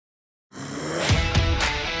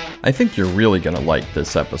I think you're really going to like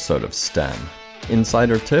this episode of STEM,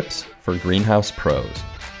 Insider Tips for Greenhouse Pros.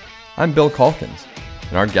 I'm Bill Calkins,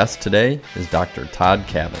 and our guest today is Dr. Todd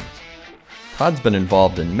Cavins. Todd's been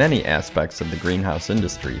involved in many aspects of the greenhouse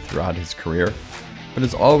industry throughout his career, but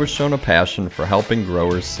has always shown a passion for helping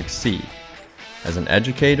growers succeed, as an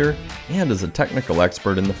educator and as a technical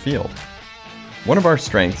expert in the field. One of our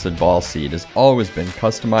strengths at Ball Seed has always been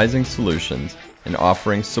customizing solutions and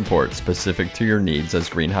offering support specific to your needs as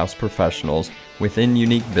greenhouse professionals within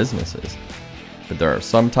unique businesses. But there are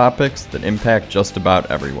some topics that impact just about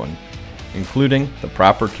everyone, including the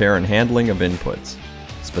proper care and handling of inputs,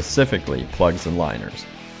 specifically plugs and liners.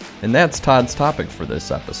 And that's Todd's topic for this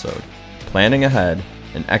episode: planning ahead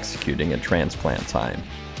and executing at transplant time,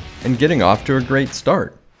 and getting off to a great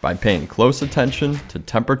start by paying close attention to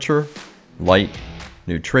temperature, light,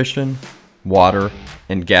 nutrition, water,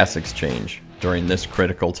 and gas exchange during this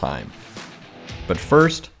critical time. But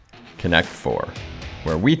first, Connect 4,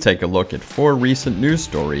 where we take a look at 4 recent news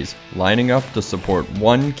stories lining up to support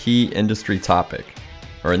one key industry topic,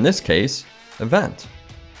 or in this case, event.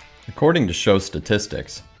 According to show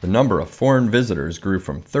statistics, the number of foreign visitors grew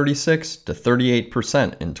from 36 to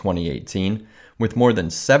 38% in 2018, with more than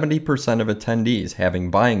 70% of attendees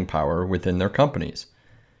having buying power within their companies.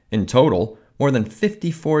 In total, more than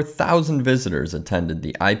 54,000 visitors attended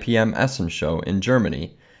the IPM Essen show in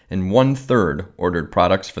Germany, and 1/3 ordered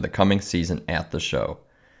products for the coming season at the show.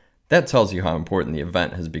 That tells you how important the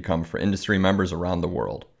event has become for industry members around the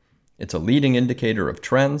world. It's a leading indicator of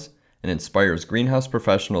trends and inspires greenhouse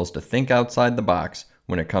professionals to think outside the box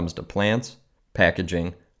when it comes to plants,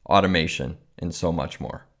 packaging, automation, and so much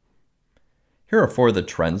more. Here are 4 of the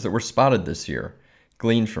trends that were spotted this year,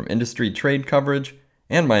 gleaned from industry trade coverage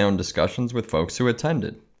and my own discussions with folks who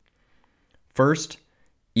attended. First,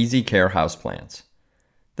 easy care houseplants.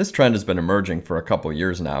 This trend has been emerging for a couple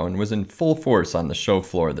years now and was in full force on the show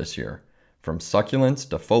floor this year. From succulents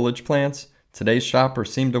to foliage plants, today's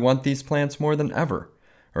shoppers seem to want these plants more than ever,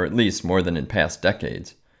 or at least more than in past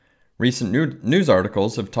decades. Recent news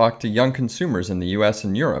articles have talked to young consumers in the US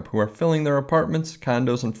and Europe who are filling their apartments,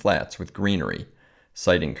 condos, and flats with greenery,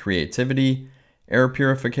 citing creativity, air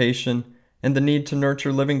purification, and the need to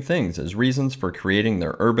nurture living things as reasons for creating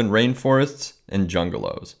their urban rainforests and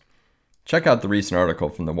jungalows. Check out the recent article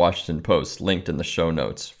from the Washington Post linked in the show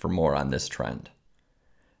notes for more on this trend.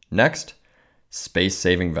 Next,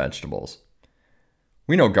 space-saving vegetables.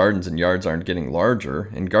 We know gardens and yards aren't getting larger,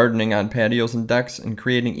 and gardening on patios and decks and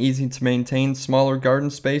creating easy-to-maintain smaller garden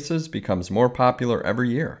spaces becomes more popular every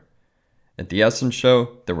year. At the Essen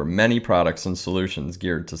show, there were many products and solutions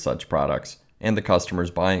geared to such products and the customers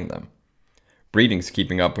buying them. Breeding's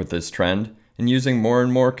keeping up with this trend and using more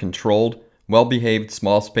and more controlled, well-behaved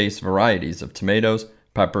small space varieties of tomatoes,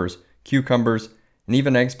 peppers, cucumbers, and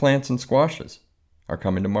even eggplants and squashes are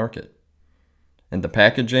coming to market. And the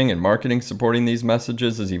packaging and marketing supporting these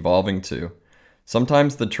messages is evolving too.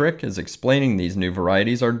 Sometimes the trick is explaining these new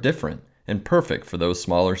varieties are different and perfect for those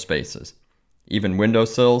smaller spaces, even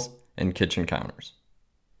windowsills and kitchen counters.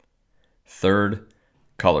 Third,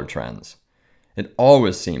 color trends. It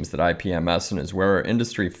always seems that IPM Essen is where our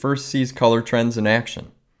industry first sees color trends in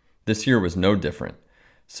action. This year was no different.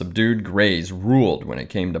 Subdued grays ruled when it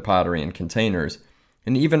came to pottery and containers,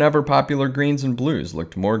 and even ever-popular greens and blues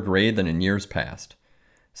looked more gray than in years past.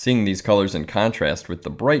 Seeing these colors in contrast with the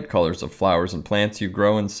bright colors of flowers and plants you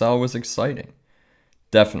grow and sell was exciting.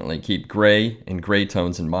 Definitely keep gray and gray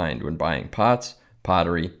tones in mind when buying pots,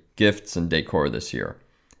 pottery, gifts, and decor this year.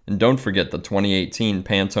 And don't forget the 2018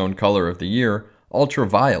 Pantone color of the year,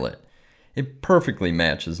 ultraviolet. It perfectly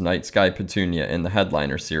matches Night Sky Petunia in the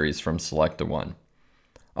Headliner series from Selecta One.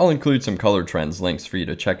 I'll include some color trends links for you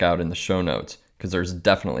to check out in the show notes, because there's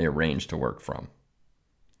definitely a range to work from.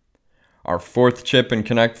 Our 4th chip in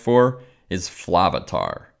Connect 4 is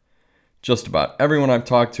Flavatar. Just about everyone I've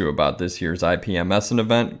talked to about this year's IPM Essen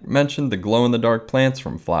event mentioned the glow-in-the-dark plants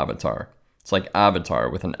from Flavatar. It's like Avatar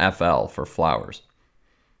with an FL for flowers.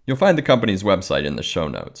 You'll find the company's website in the show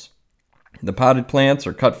notes. The potted plants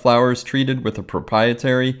are cut flowers treated with a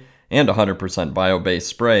proprietary and 100% bio-based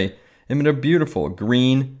spray emit a beautiful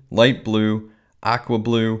green, light blue, aqua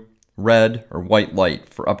blue, red, or white light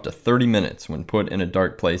for up to 30 minutes when put in a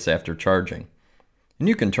dark place after charging. And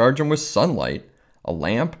you can charge them with sunlight, a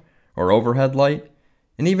lamp, or overhead light,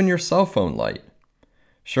 and even your cell phone light.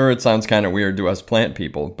 Sure, it sounds kind of weird to us plant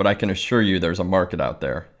people, but I can assure you there's a market out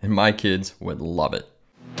there, and my kids would love it.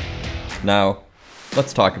 Now,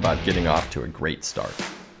 let's talk about getting off to a great start.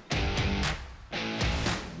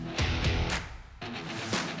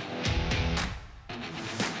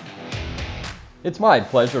 It's my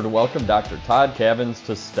pleasure to welcome Dr. Todd Cavins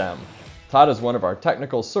to STEM. Todd is one of our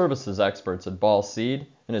technical services experts at Ball Seed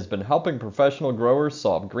and has been helping professional growers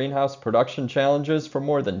solve greenhouse production challenges for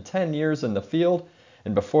more than 10 years in the field,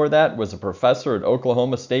 and before that was a professor at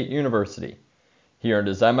Oklahoma State University. He earned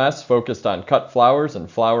his MS focused on cut flowers and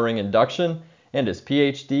flowering induction, and his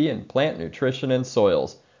PhD in plant nutrition and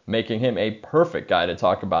soils, making him a perfect guy to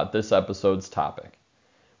talk about this episode's topic.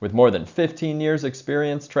 With more than 15 years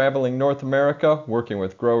experience traveling North America, working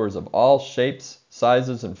with growers of all shapes,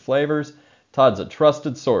 sizes, and flavors, Todd's a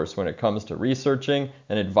trusted source when it comes to researching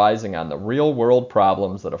and advising on the real-world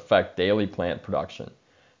problems that affect daily plant production.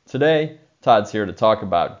 Today, Todd's here to talk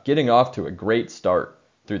about getting off to a great start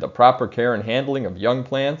through the proper care and handling of young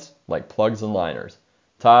plants like plugs and liners.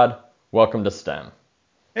 Todd, welcome to STEM.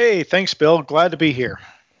 Hey, thanks, Bill. Glad to be here.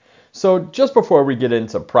 So just before we get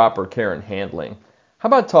into proper care and handling, how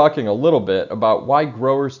about talking a little bit about why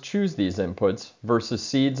growers choose these inputs versus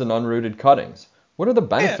seeds and unrooted cuttings? What are the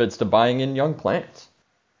benefits to buying in young plants?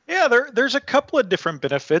 Yeah, there's a couple of different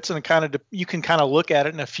benefits, and you can kind of look at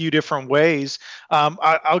it in a few different ways.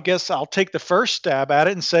 I'll guess I'll take the first stab at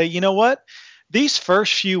it and say, you know what? These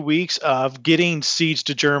first few weeks of getting seeds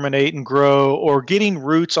to germinate and grow or getting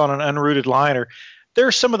roots on an unrooted liner,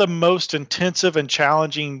 they're some of the most intensive and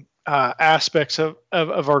challenging aspects of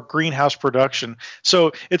our greenhouse production.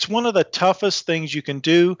 So it's one of the toughest things you can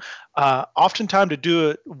do. Oftentimes to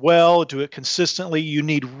do it well, do it consistently, you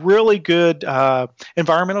need really good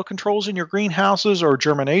environmental controls in your greenhouses or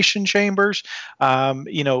germination chambers.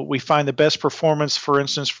 We find the best performance, for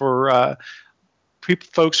instance, for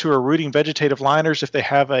folks who are rooting vegetative liners, if they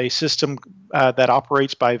have a system that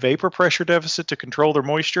operates by vapor pressure deficit to control their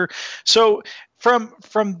moisture. So from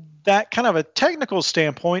that kind of a technical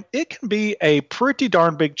standpoint, it can be a pretty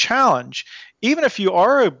darn big challenge. Even if you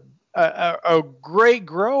are a great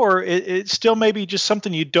grower, it still may be just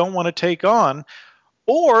something you don't want to take on.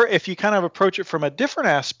 Or if you kind of approach it from a different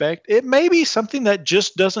aspect, it may be something that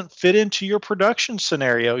just doesn't fit into your production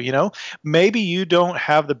scenario. Maybe you don't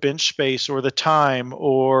have the bench space or the time,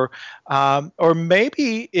 or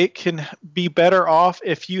maybe it can be better off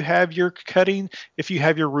if you have your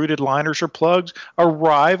rooted liners or plugs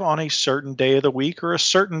arrive on a certain day of the week or a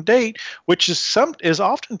certain date, which is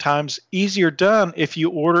oftentimes easier done if you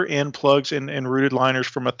order in plugs and rooted liners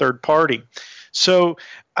from a third party. So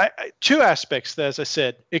two aspects, as I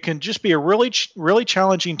said, it can just be a really, really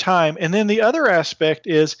challenging time. And then the other aspect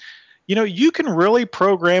is, you can really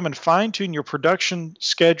program and fine tune your production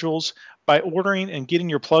schedules by ordering and getting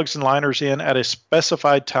your plugs and liners in at a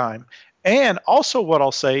specified time. And also what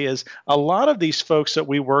I'll say is a lot of these folks that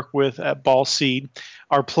we work with at Ball Seed,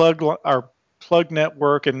 our plug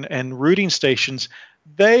network and rooting stations,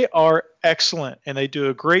 they are excellent and they do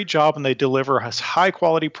a great job and they deliver a high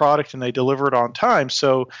quality product and they deliver it on time.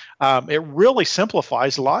 So it really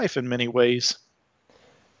simplifies life in many ways.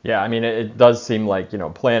 Yeah, I mean, it does seem like,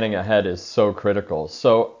 planning ahead is so critical.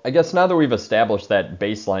 So I guess now that we've established that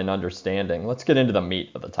baseline understanding, let's get into the meat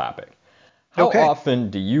of the topic. How often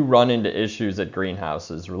do you run into issues at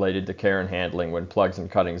greenhouses related to care and handling when plugs and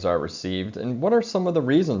cuttings are received? And what are some of the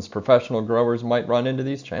reasons professional growers might run into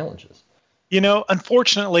these challenges?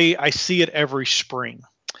 Unfortunately, I see it every spring.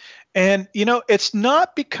 And, it's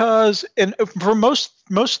not because, and for most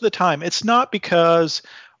of the time, it's not because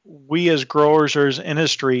we as growers or as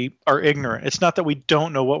industry are ignorant. It's not that we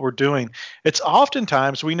don't know what we're doing. It's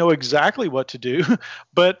oftentimes we know exactly what to do,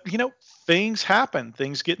 but, things happen.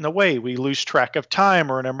 Things get in the way. We lose track of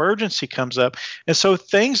time or an emergency comes up. And so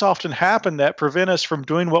things often happen that prevent us from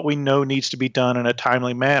doing what we know needs to be done in a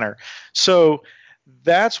timely manner. So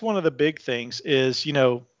that's one of the big things is,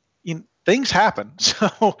 things happen.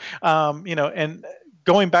 So, and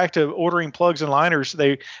going back to ordering plugs and liners,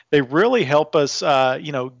 they really help us,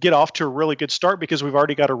 get off to a really good start because we've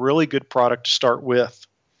already got a really good product to start with.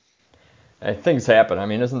 Things happen. I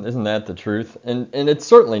mean, isn't that the truth? And it's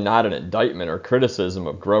certainly not an indictment or criticism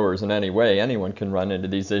of growers in any way. Anyone can run into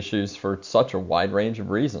these issues for such a wide range of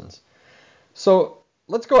reasons. So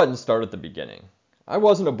let's go ahead and start at the beginning. I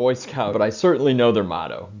wasn't a Boy Scout, but I certainly know their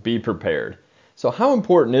motto, be prepared. So how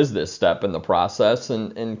important is this step in the process,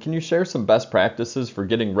 and can you share some best practices for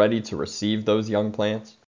getting ready to receive those young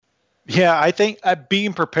plants? Yeah, I think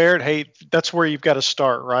being prepared, hey, that's where you've got to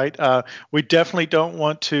start, right? We definitely don't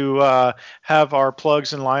want to have our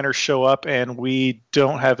plugs and liners show up and we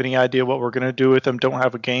don't have any idea what we're going to do with them, don't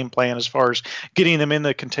have a game plan as far as getting them in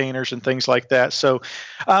the containers and things like that. So,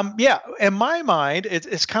 yeah, in my mind,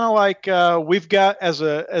 it's kind of like we've got as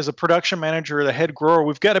a production manager, the head grower,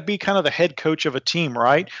 we've got to be kind of the head coach of a team,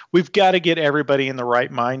 right? We've got to get everybody in the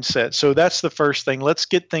right mindset. So that's the first thing. Let's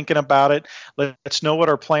get thinking about it. Let's know what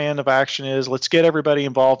our plan of action is. Let's get everybody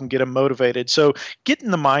involved and get them motivated. So getting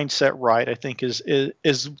the mindset right, I think, is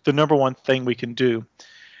the number one thing we can do.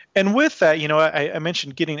 And with that, I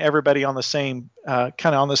mentioned getting everybody on the same kind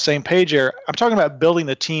of on the same page here. I'm talking about building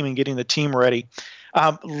the team and getting the team ready.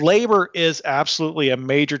 Labor is absolutely a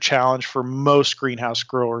major challenge for most greenhouse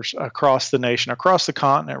growers across the nation, across the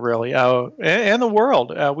continent, really, and the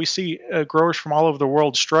world. We see growers from all over the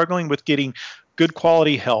world struggling with getting good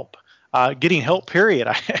quality help. Getting help, period,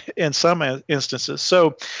 in some instances.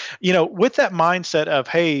 So, with that mindset of,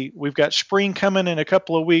 hey, we've got spring coming in a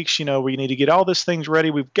couple of weeks, we need to get all these things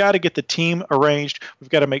ready. We've got to get the team arranged. We've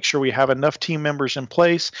got to make sure we have enough team members in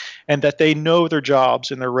place and that they know their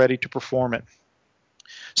jobs and they're ready to perform it.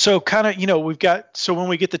 So kind of, so when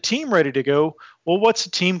we get the team ready to go, well, what's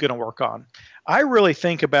the team going to work on? I really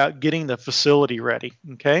think about getting the facility ready.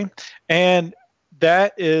 Okay. And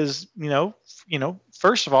that is,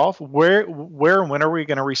 first of all, where and when are we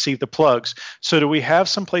going to receive the plugs? So do we have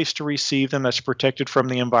some place to receive them that's protected from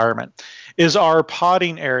the environment? Is our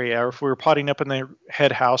potting area, or if we were potting up in the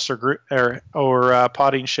head house or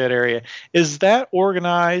potting shed area, is that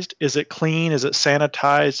organized? Is it clean? Is it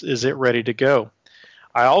sanitized? Is it ready to go?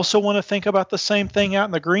 I also want to think about the same thing out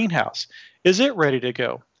in the greenhouse. Is it ready to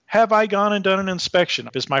go? Have I gone and done an inspection?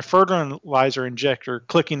 Is my fertilizer injector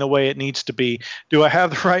clicking the way it needs to be? Do I have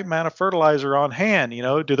the right amount of fertilizer on hand?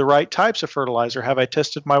 Do the right types of fertilizer? Have I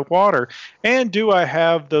tested my water? And do I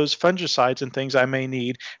have those fungicides and things I may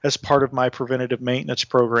need as part of my preventative maintenance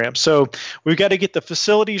program? So we've got to get the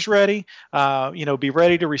facilities ready, be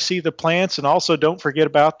ready to receive the plants, and also don't forget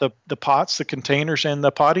about the pots, the containers, and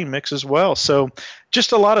the potting mix as well. So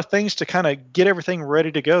just a lot of things to kind of get everything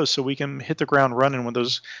ready to go so we can hit the ground running when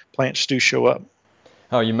those plants do show up.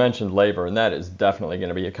 Oh, you mentioned labor, and that is definitely going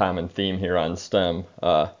to be a common theme here on STEM.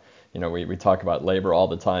 We talk about labor all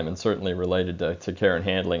the time, and certainly related to care and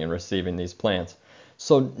handling and receiving these plants.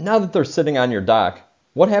 So now that they're sitting on your dock,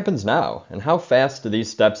 what happens now, and how fast do these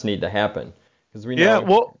steps need to happen? Because we know, Yeah,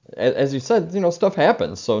 well, as you said, stuff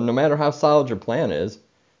happens. So no matter how solid your plan is,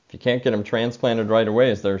 if you can't get them transplanted right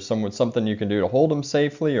away, is there something you can do to hold them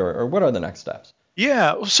safely, or what are the next steps?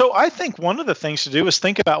 yeah. So I think one of the things to do is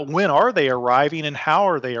think about when are they arriving and how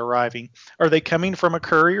are they arriving? Are they coming from a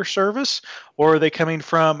courier service or are they coming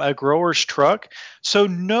from a grower's truck? So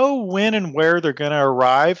know when and where they're going to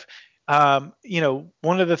arrive. One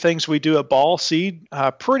of the things we do at Ball Seed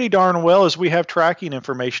pretty darn well is we have tracking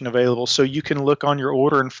information available, so you can look on your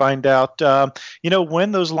order and find out,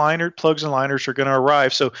 when those plugs and liners are going to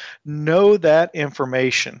arrive. So know that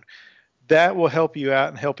information. That will help you out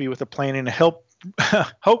and help you with the planning and help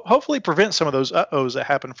hopefully prevent some of those uh-ohs that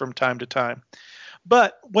happen from time to time.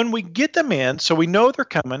 But when we get them in, so we know they're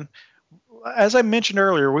coming, as I mentioned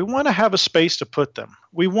earlier, we want to have a space to put them.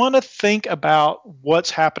 We want to think about what's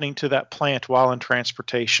happening to that plant while in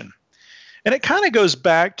transportation. And it kind of goes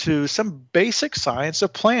back to some basic science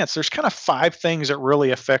of plants. There's kind of 5 things that really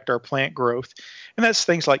affect our plant growth, and that's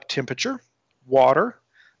things like temperature, water,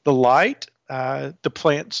 the light, the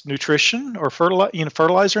plant's nutrition or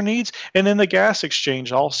fertilizer needs, and then the gas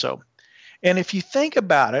exchange also. And if you think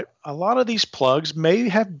about it, a lot of these plugs may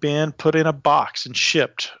have been put in a box and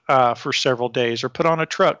shipped for several days, or put on a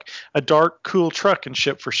truck, a dark, cool truck, and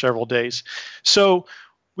shipped for several days. So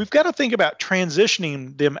we've got to think about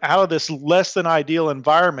transitioning them out of this less than ideal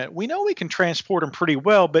environment. We know we can transport them pretty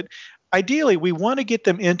well, but ideally we want to get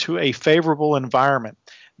them into a favorable environment.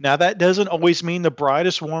 Now, that doesn't always mean the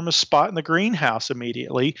brightest, warmest spot in the greenhouse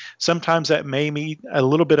immediately. Sometimes that may mean a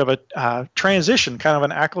little bit of a transition, kind of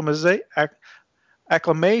an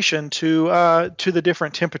acclimation to the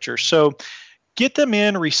different temperatures. So get them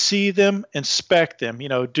in, receive them, inspect them.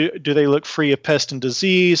 Do they look free of pest and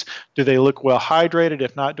disease? Do they look well hydrated?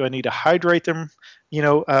 If not, do I need to hydrate them,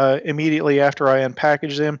 immediately after I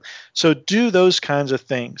unpackage them? So do those kinds of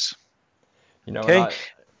things. Okay.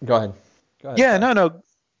 Go ahead. Yeah, no.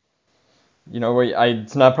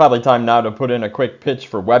 It's not probably time now to put in a quick pitch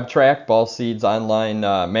for WebTrack, Ball Seed's online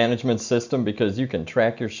management system, because you can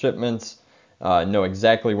track your shipments, know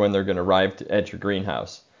exactly when they're going to arrive at your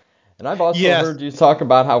greenhouse. And I've also heard you talk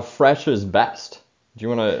about how fresh is best. Do you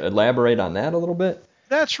want to elaborate on that a little bit?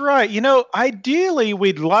 That's right. Ideally,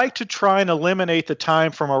 we'd like to try and eliminate the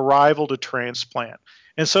time from arrival to transplant.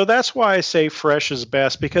 And so that's why I say fresh is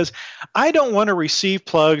best, because I don't want to receive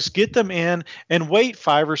plugs, get them in, and wait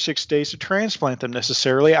 5 or 6 days to transplant them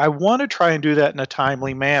necessarily. I want to try and do that in a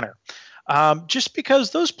timely manner. Just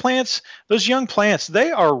because those plants, those young plants,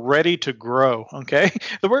 they are ready to grow. Okay,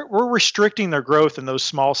 we're restricting their growth in those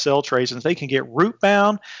small cell trays, and they can get root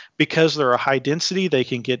bound because they're a high density. They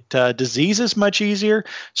can get diseases much easier.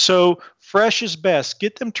 So fresh is best.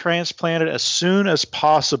 Get them transplanted as soon as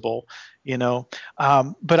possible.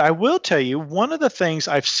 But I will tell you, one of the things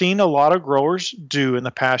I've seen a lot of growers do in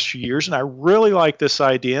the past few years, and I really like this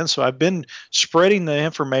idea, and so I've been spreading the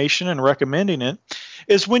information and recommending it,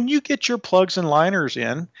 is when you get your plugs and liners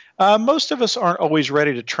in, most of us aren't always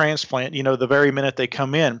ready to transplant, the very minute they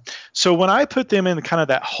come in. So when I put them in kind of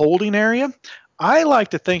that holding area, I like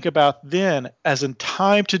to think about then as in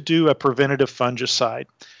time to do a preventative fungicide.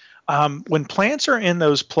 When plants are in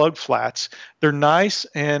those plug flats, they're nice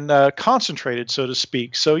and concentrated, so to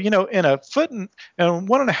speak. So, in a foot and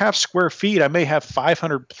 1.5 square feet, I may have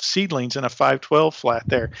 500 seedlings in a 512 flat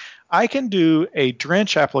there. I can do a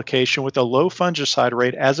drench application with a low fungicide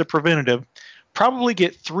rate as a preventative, probably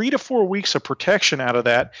get 3 to 4 weeks of protection out of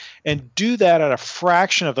that, and do that at a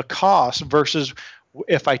fraction of the cost versus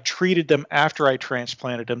if I treated them after I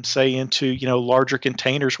transplanted them, say into larger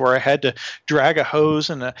containers where I had to drag a hose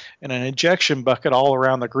and an injection bucket all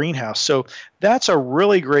around the greenhouse. So that's a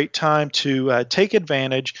really great time to take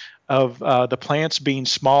advantage of the plants being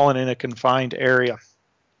small and in a confined area.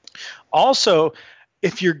 Also,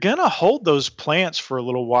 if you're going to hold those plants for a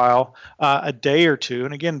little while, a day or two,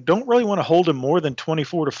 and again, don't really want to hold them more than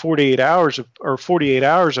 24 to 48 hours or 48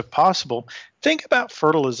 hours if possible, think about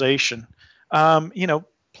fertilization.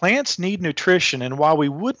 Plants need nutrition, and while we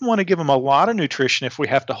wouldn't want to give them a lot of nutrition if we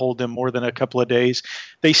have to hold them more than a couple of days,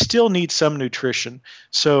 they still need some nutrition.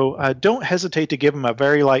 So don't hesitate to give them a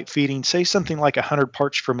very light feeding, say something like 100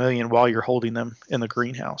 parts per million while you're holding them in the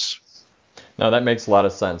greenhouse. Now that makes a lot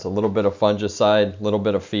of sense. A little bit of fungicide, a little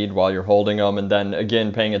bit of feed while you're holding them, and then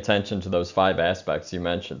again paying attention to those 5 aspects you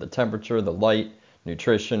mentioned: the temperature, the light,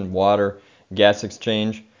 nutrition, water, gas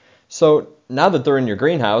exchange. So now that they're in your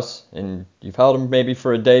greenhouse and you've held them maybe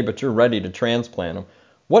for a day, but you're ready to transplant them,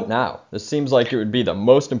 what now? This seems like it would be the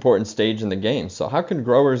most important stage in the game. So how can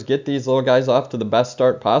growers get these little guys off to the best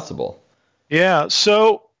start possible? Yeah,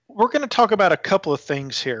 so we're going to talk about a couple of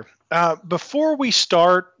things here. Before we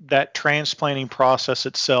start that transplanting process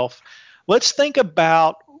itself, let's think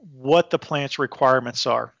about what the plant's requirements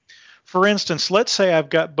are. For instance, let's say I've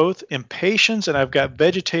got both impatiens and I've got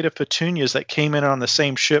vegetative petunias that came in on the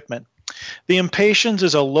same shipment. The impatiens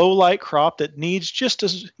is a low light crop that needs just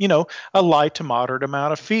a light to moderate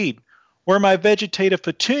amount of feed. Where my vegetative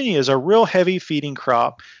petunia is a real heavy feeding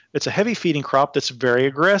crop. It's a heavy feeding crop that's very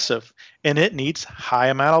aggressive and it needs high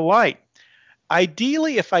amount of light.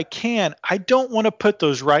 Ideally, if I can, I don't want to put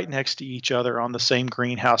those right next to each other on the same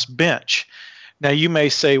greenhouse bench. Now, you may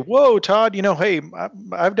say, whoa, Todd, hey,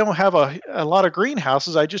 I don't have a lot of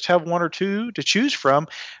greenhouses. I just have 1 or 2 to choose from.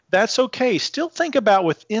 That's okay. Still think about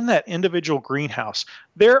within that individual greenhouse,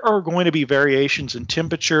 there are going to be variations in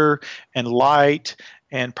temperature and light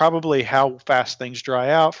and probably how fast things dry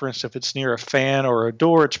out. For instance, if it's near a fan or a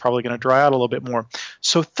door, it's probably going to dry out a little bit more.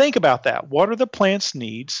 So think about that. What are the plant's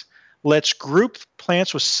needs? Let's group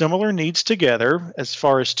plants with similar needs together as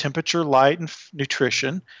far as temperature, light, and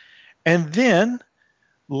nutrition. And then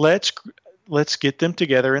let's get them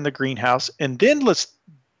together in the greenhouse, and then let's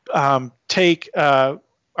take our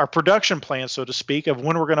production plan, so to speak, of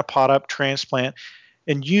when we're going to pot up, transplant,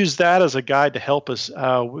 and use that as a guide to help us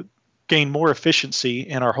gain more efficiency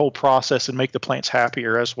in our whole process and make the plants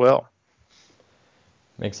happier as well.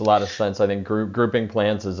 Makes a lot of sense. I think grouping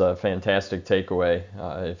plants is a fantastic takeaway.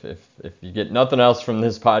 If you get nothing else from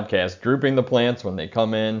this podcast, grouping the plants when they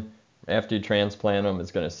come in after you transplant them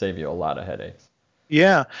is going to save you a lot of headaches.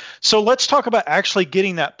 Yeah. So let's talk about actually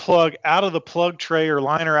getting that plug out of the plug tray or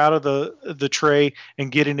liner out of the tray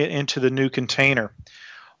and getting it into the new container.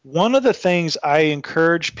 One of the things I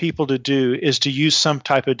encourage people to do is to use some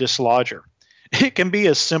type of dislodger. It can be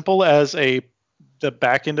as simple as the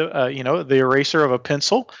back end of, the eraser of a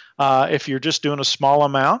pencil if you're just doing a small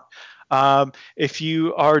amount. If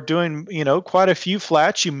you are doing, quite a few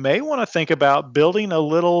flats, you may want to think about building a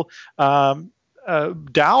little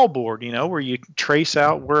dowel board, where you trace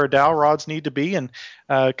out where dowel rods need to be and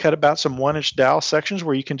cut about some 1-inch dowel sections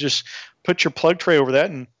where you can just put your plug tray over that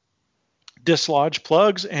and dislodge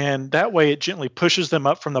plugs. And that way it gently pushes them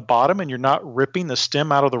up from the bottom and you're not ripping the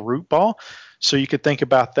stem out of the root ball. So you could think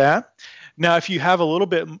about that. Now, if you have a little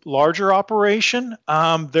bit larger operation,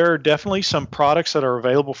 there are definitely some products that are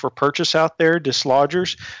available for purchase out there,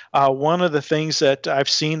 dislodgers. One of the things that I've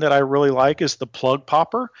seen that I really like is the plug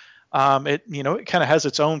popper. It kind of has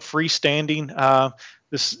its own freestanding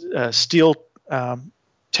this steel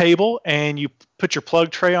table, and you put your plug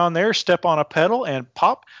tray on there, step on a pedal, and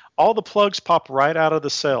pop. All the plugs pop right out of the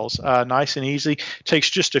cells, nice and easy. Takes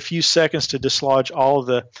just a few seconds to dislodge all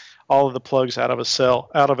of the plugs out of a cell,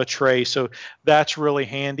 out of a tray. So that's really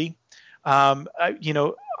handy.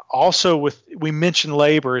 Also we mentioned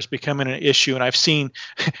labor is becoming an issue, and I've seen,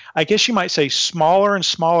 I guess you might say, smaller and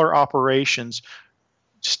smaller operations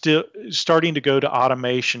still starting to go to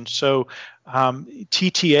automation. So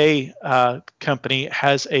TTA company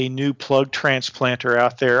has a new plug transplanter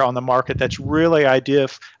out there on the market that's really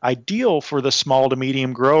ideal for the small to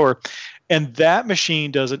medium grower. And that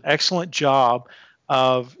machine does an excellent job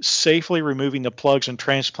of safely removing the plugs and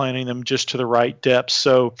transplanting them just to the right depth.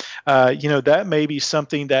 So, that may be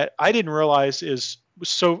something that I didn't realize is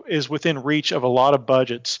within reach of a lot of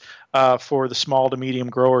budgets for the small to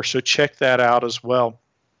medium grower. So check that out as well.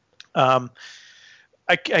 I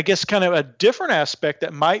guess kind of a different aspect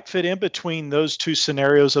that might fit in between those two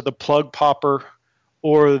scenarios of the plug popper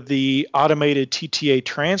or the automated TTA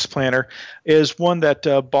transplanter is one that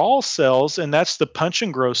Ball sells, and that's the punch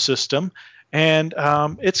and grow system. And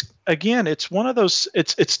it's one of those.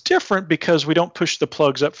 It's different because we don't push the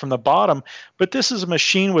plugs up from the bottom, but this is a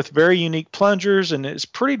machine with very unique plungers, and it's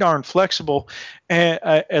pretty darn flexible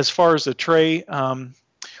as far as the tray.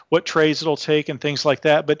 What trays it'll take and things like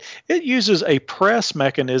that. But it uses a press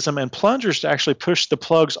mechanism and plungers to actually push the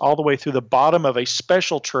plugs all the way through the bottom of a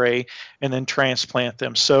special tray and then transplant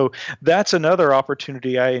them. So that's another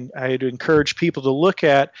opportunity I'd encourage people to look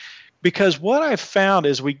at, because what I've found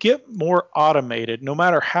is we get more automated, no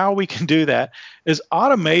matter how we can do that, is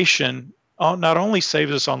automation not only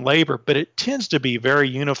saves us on labor, but it tends to be very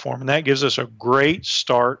uniform, and that gives us a great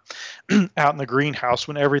start out in the greenhouse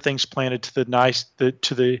when everything's planted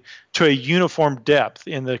to a uniform depth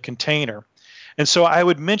in the container. And so I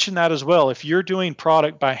would mention that as well. If you're doing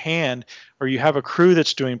product by hand, or you have a crew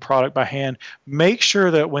that's doing product by hand, make sure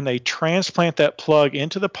that when they transplant that plug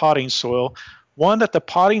into the potting soil, one, that the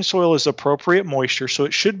potting soil is appropriate moisture, so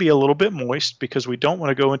it should be a little bit moist because we don't want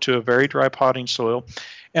to go into a very dry potting soil.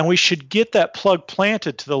 And we should get that plug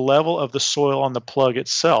planted to the level of the soil on the plug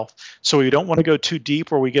itself. So we don't want to go too deep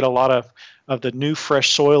where we get a lot of the new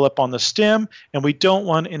fresh soil up on the stem, and we don't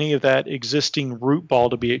want any of that existing root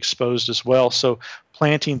ball to be exposed as well. So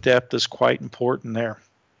planting depth is quite important there.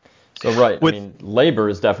 So right, labor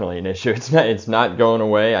is definitely an issue. It's not going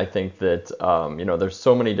away. I think that there's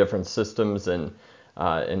so many different systems and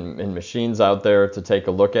machines out there to take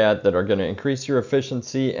a look at that are going to increase your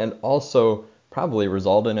efficiency and also probably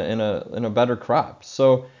result in a better crop.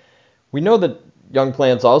 So we know that young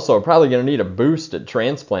plants also are probably going to need a boost at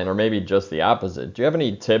transplant, or maybe just the opposite. Do you have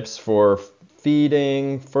any tips for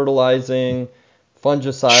feeding, fertilizing,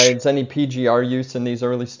 fungicides, any PGR use in these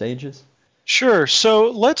early stages? Sure. So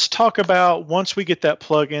let's talk about once we get that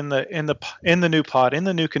plug in the new pot, in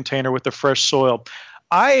the new container with the fresh soil.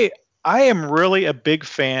 I am really a big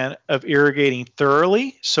fan of irrigating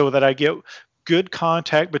thoroughly so that I get good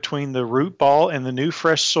contact between the root ball and the new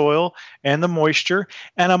fresh soil and the moisture.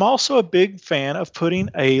 And I'm also a big fan of putting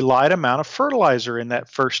a light amount of fertilizer in that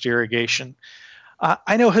first irrigation.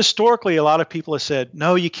 I know historically a lot of people have said,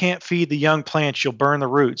 no, you can't feed the young plants, you'll burn the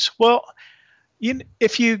roots. Well,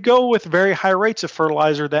 if you go with very high rates of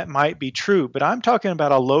fertilizer, that might be true, but I'm talking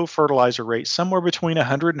about a low fertilizer rate, somewhere between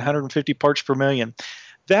 100 and 150 parts per million.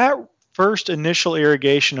 That first initial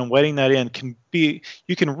irrigation and wetting that in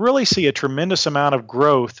you can really see a tremendous amount of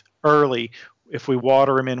growth early if we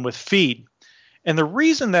water them in with feed. And the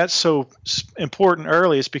reason that's so important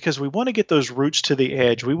early is because we want to get those roots to the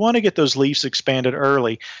edge. We want to get those leaves expanded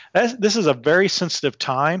early. This is a very sensitive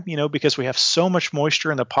time, because we have so much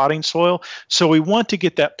moisture in the potting soil. So we want to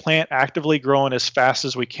get that plant actively growing as fast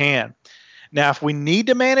as we can. Now, if we need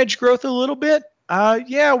to manage growth a little bit,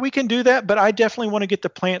 we can do that, but I definitely want to get the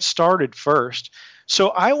plant started first. So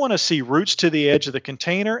I want to see roots to the edge of the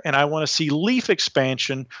container, and I want to see leaf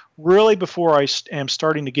expansion really before I am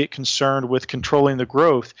starting to get concerned with controlling the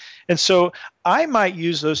growth. And so I might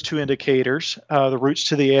use those two indicators, the roots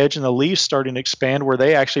to the edge and the leaves starting to expand, where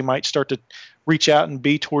they actually might start to reach out and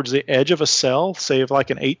be towards the edge of a cell, say of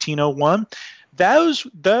like an 1801.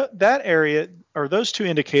 That area, or those two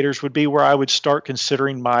indicators, would be where I would start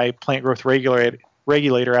considering my plant growth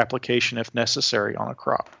regulator application if necessary on a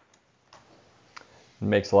crop.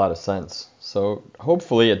 Makes a lot of sense. So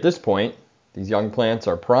hopefully at this point, these young plants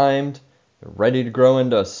are primed, They're ready to grow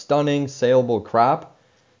into a stunning, saleable crop.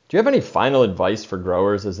 Do you have any final advice for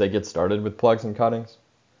growers as they get started with plugs and cuttings?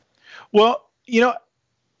 Well,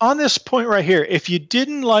 on this point right here, if you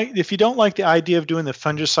don't like the idea of doing the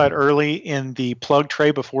fungicide early in the plug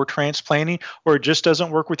tray before transplanting, or it just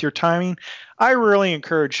doesn't work with your timing, I really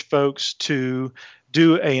encourage folks to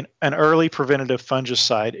do an early preventative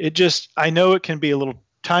fungicide. I know it can be a little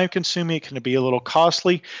time consuming, it can be a little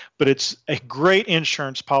costly, but it's a great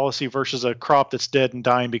insurance policy versus a crop that's dead and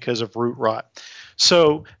dying because of root rot.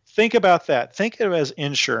 So think about that. Think of it as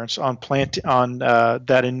insurance on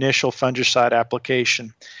that initial fungicide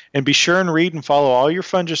application. And be sure and read and follow all your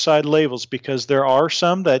fungicide labels, because there are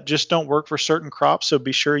some that just don't work for certain crops. So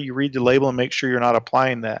be sure you read the label and make sure you're not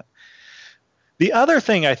applying that. The other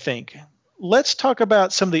thing, I think, let's talk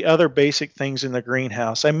about some of the other basic things in the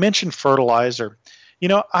greenhouse. I mentioned fertilizer.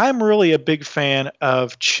 I'm really a big fan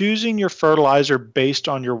of choosing your fertilizer based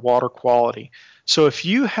on your water quality. So if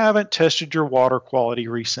you haven't tested your water quality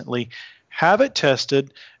recently, have it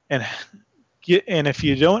tested, and if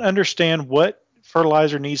you don't understand what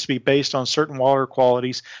fertilizer needs to be based on certain water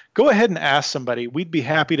qualities, go ahead and ask somebody. We'd be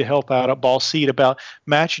happy to help out at Ball Seed about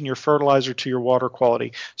matching your fertilizer to your water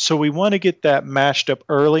quality. So we want to get that matched up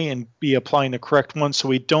early and be applying the correct one, so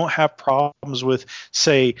we don't have problems with,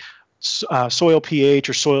 say, soil pH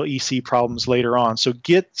or soil EC problems later on. So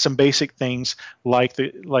get some basic things like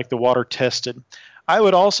the water tested. I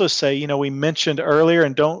would also say, we mentioned earlier,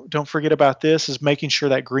 and don't forget about this, is making sure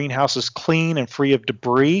that greenhouse is clean and free of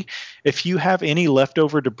debris. If you have any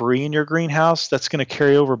leftover debris in your greenhouse, that's going to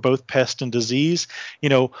carry over both pest and disease.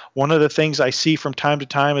 One of the things I see from time to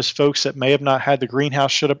time is folks that may have not had the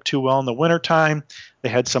greenhouse shut up too well in the wintertime. They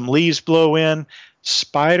had some leaves blow in.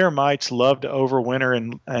 Spider mites love to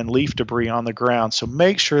overwinter and leaf debris on the ground. So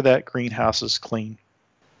make sure that greenhouse is clean.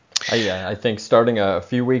 I think starting a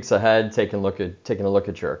few weeks ahead, taking a look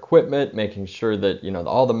at your equipment, making sure that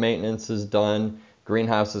all the maintenance is done,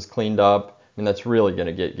 greenhouse is cleaned up. That's really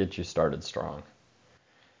going to get you started strong.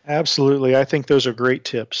 Absolutely, I think those are great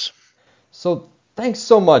tips. So thanks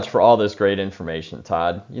so much for all this great information,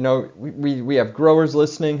 Todd. We have growers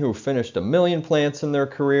listening who finished 1 million plants in their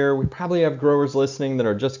career. We probably have growers listening that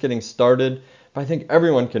are just getting started. But I think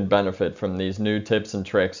everyone can benefit from these new tips and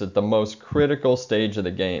tricks at the most critical stage of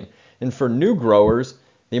the game. And for new growers,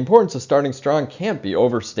 the importance of starting strong can't be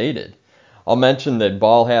overstated. I'll mention that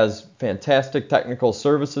Ball has fantastic technical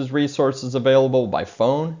services resources available by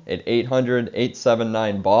phone at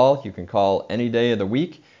 800-879-BALL. You can call any day of the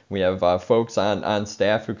week. We have folks on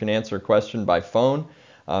staff who can answer a question by phone.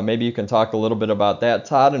 Maybe you can talk a little bit about that,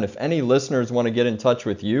 Todd. And if any listeners want to get in touch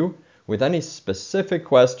with you with any specific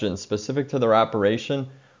questions specific to their operation,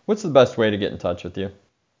 what's the best way to get in touch with you?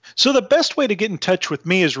 So the best way to get in touch with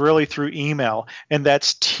me is really through email, and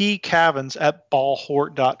that's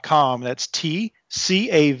tcavins@ballhort.com. That's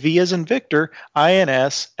TCAV as in Victor,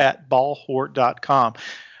 INS @ballhort.com.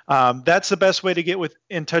 That's the best way to get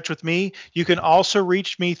in touch with me. You can also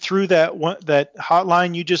reach me through that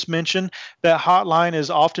hotline you just mentioned. That hotline is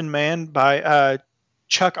often manned by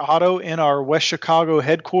Chuck Otto in our West Chicago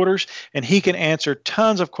headquarters, and he can answer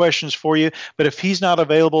tons of questions for you. But if he's not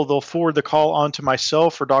available, they'll forward the call on to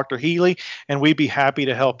myself or Dr. Healy, and we'd be happy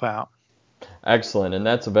to help out. Excellent, and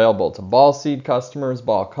that's available to Ball Seed customers,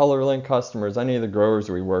 Ball ColorLink customers, any of the growers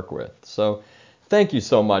we work with. So thank you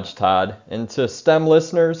so much, Todd. And to STEM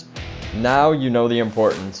listeners, now you know the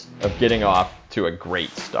importance of getting off to a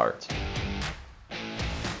great start.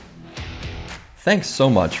 Thanks so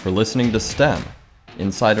much for listening to STEM,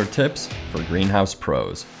 Insider Tips for Greenhouse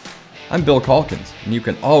Pros. I'm Bill Calkins, and you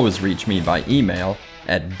can always reach me by email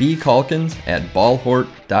at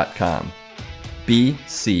bcalkins@ballhort.com.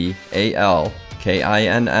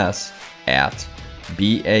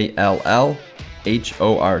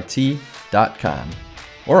 BCalkins@ballhort.com,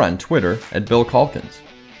 or on Twitter @Bill Calkins.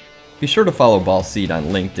 Be sure to follow Ball Seed on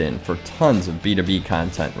LinkedIn for tons of B2B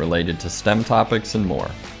content related to STEM topics and more.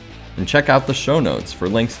 And check out the show notes for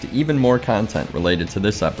links to even more content related to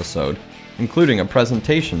this episode, including a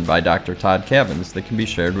presentation by Dr. Todd Cavins that can be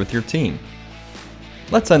shared with your team.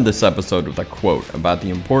 Let's end this episode with a quote about the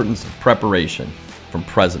importance of preparation from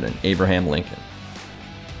President Abraham Lincoln.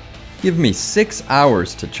 "Give me 6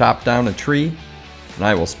 hours to chop down a tree, and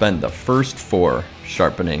I will spend the first 4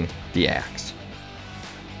 sharpening the axe."